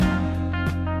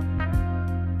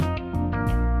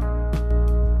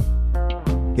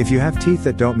If you have teeth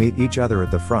that don't meet each other at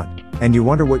the front, and you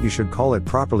wonder what you should call it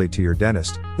properly to your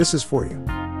dentist, this is for you.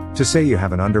 To say you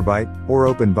have an underbite, or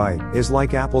open bite, is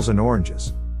like apples and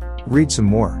oranges. Read some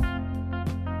more.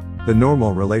 The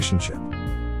normal relationship.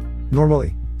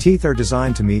 Normally, teeth are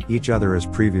designed to meet each other as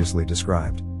previously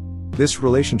described. This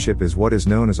relationship is what is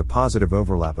known as a positive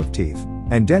overlap of teeth,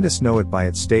 and dentists know it by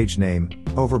its stage name,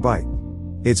 overbite.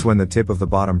 It's when the tip of the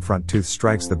bottom front tooth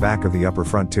strikes the back of the upper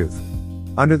front tooth.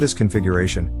 Under this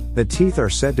configuration, the teeth are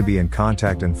said to be in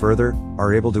contact and further,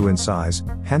 are able to incise,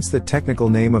 hence the technical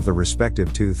name of the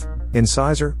respective tooth,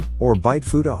 incisor, or bite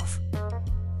foot off.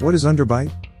 What is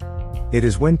underbite? It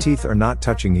is when teeth are not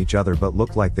touching each other but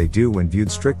look like they do when viewed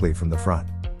strictly from the front.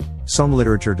 Some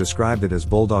literature described it as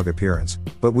bulldog appearance,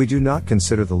 but we do not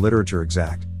consider the literature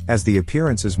exact, as the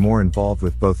appearance is more involved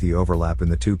with both the overlap in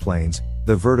the two planes,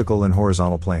 the vertical and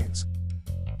horizontal planes.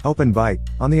 Open bite,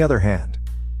 on the other hand,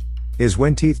 is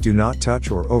when teeth do not touch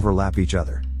or overlap each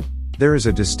other. There is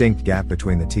a distinct gap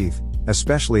between the teeth,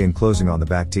 especially in closing on the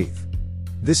back teeth.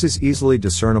 This is easily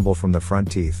discernible from the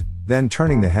front teeth, then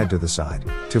turning the head to the side,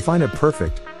 to find a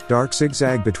perfect, dark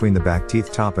zigzag between the back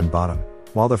teeth top and bottom,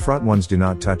 while the front ones do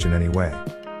not touch in any way.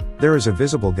 There is a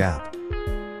visible gap.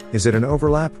 Is it an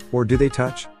overlap, or do they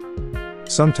touch?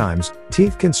 Sometimes,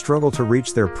 teeth can struggle to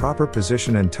reach their proper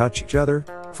position and touch each other,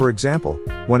 for example,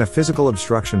 when a physical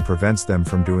obstruction prevents them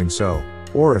from doing so,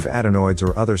 or if adenoids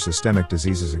or other systemic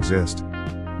diseases exist.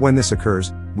 When this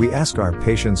occurs, we ask our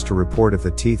patients to report if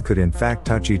the teeth could in fact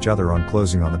touch each other on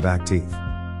closing on the back teeth.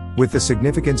 With the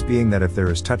significance being that if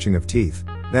there is touching of teeth,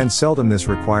 then seldom this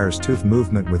requires tooth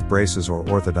movement with braces or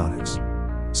orthodontics.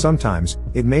 Sometimes,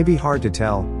 it may be hard to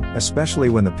tell, especially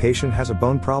when the patient has a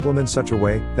bone problem in such a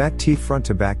way that teeth front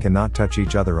to back cannot touch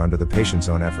each other under the patient's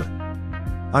own effort.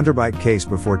 Underbite case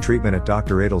before treatment at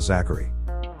Dr. Adel Zachary.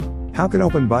 How can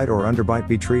open bite or underbite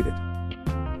be treated?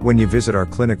 When you visit our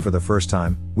clinic for the first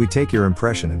time, we take your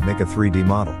impression and make a 3D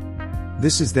model.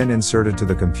 This is then inserted to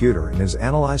the computer and is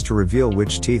analyzed to reveal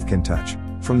which teeth can touch,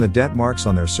 from the dent marks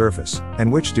on their surface,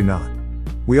 and which do not.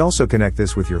 We also connect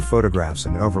this with your photographs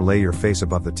and overlay your face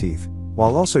above the teeth,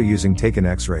 while also using taken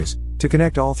x-rays, to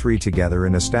connect all three together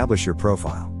and establish your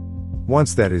profile.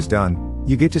 Once that is done,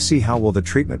 you get to see how will the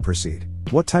treatment proceed,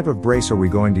 what type of brace are we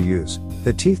going to use,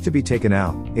 the teeth to be taken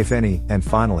out, if any, and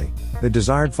finally, the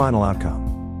desired final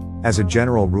outcome. As a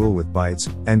general rule with bites,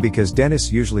 and because dentists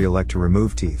usually elect to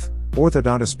remove teeth,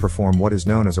 orthodontists perform what is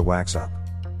known as a wax-up.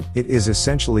 It is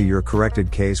essentially your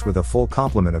corrected case with a full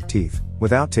complement of teeth,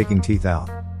 without taking teeth out.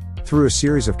 Through a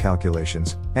series of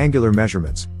calculations, angular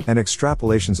measurements, and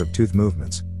extrapolations of tooth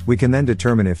movements, we can then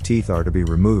determine if teeth are to be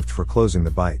removed for closing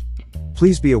the bite.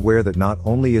 Please be aware that not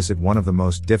only is it one of the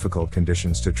most difficult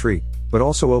conditions to treat, but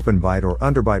also open bite or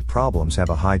underbite problems have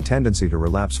a high tendency to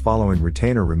relapse following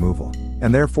retainer removal,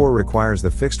 and therefore requires the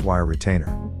fixed wire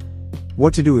retainer.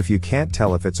 What to do if you can't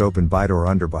tell if it's open bite or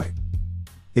underbite?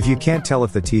 If you can't tell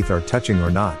if the teeth are touching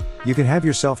or not, you can have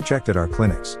yourself checked at our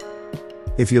clinics.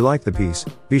 If you like the piece,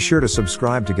 be sure to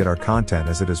subscribe to get our content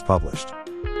as it is published.